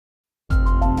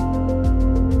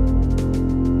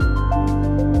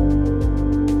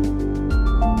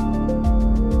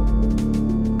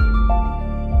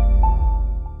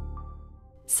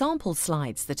Sample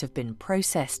slides that have been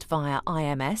processed via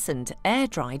IMS and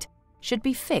air-dried should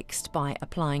be fixed by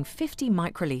applying 50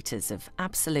 microliters of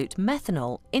absolute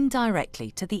methanol indirectly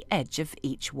to the edge of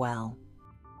each well.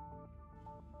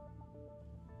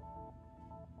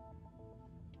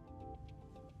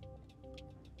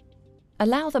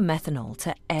 Allow the methanol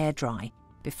to air dry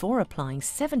before applying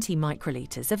 70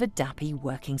 microliters of a DAPI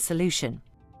working solution.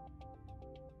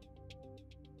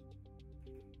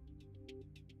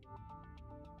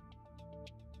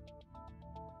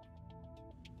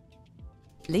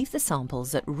 Leave the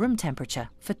samples at room temperature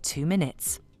for 2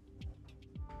 minutes.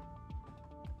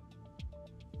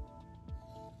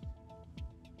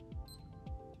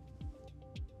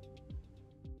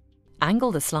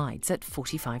 Angle the slides at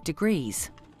 45 degrees.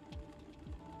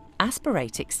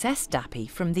 Aspirate excess DAPI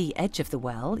from the edge of the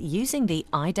well using the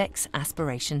IDEXX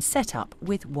aspiration setup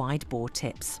with wide bore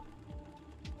tips.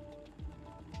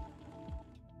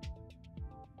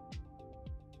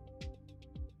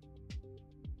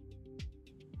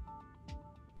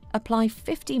 Apply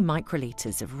 50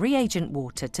 microliters of reagent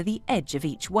water to the edge of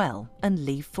each well and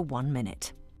leave for 1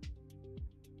 minute.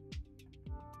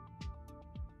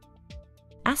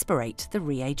 Aspirate the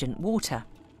reagent water.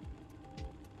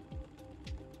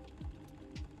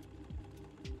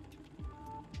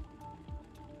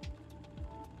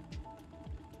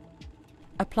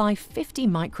 Apply 50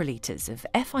 microliters of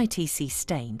FITC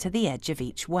stain to the edge of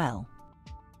each well.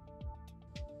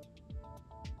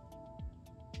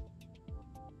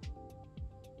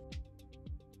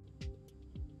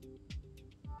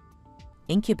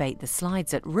 Incubate the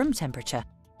slides at room temperature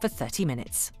for 30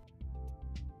 minutes.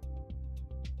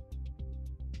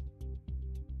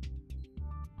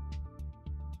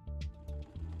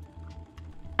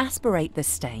 Aspirate the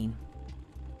stain.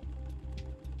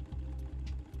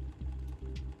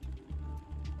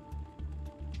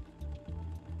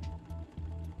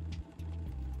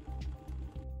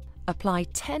 Apply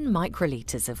 10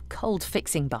 microliters of cold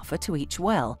fixing buffer to each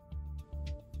well.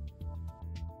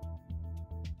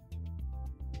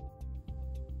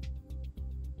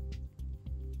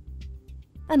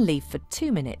 And leave for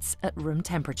 2 minutes at room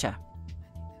temperature.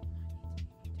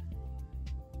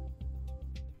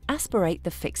 Aspirate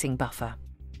the fixing buffer.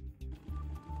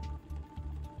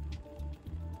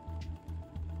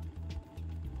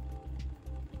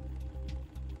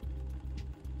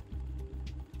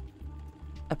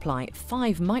 Apply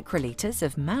 5 microliters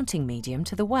of mounting medium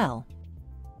to the well.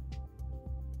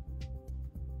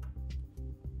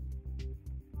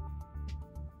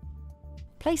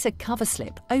 Place a cover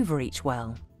slip over each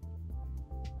well.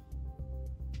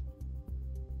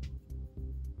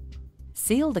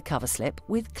 Seal the cover slip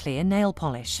with clear nail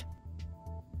polish.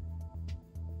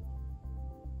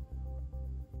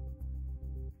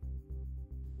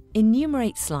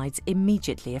 Enumerate slides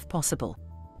immediately if possible,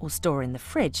 or store in the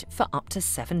fridge for up to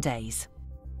 7 days.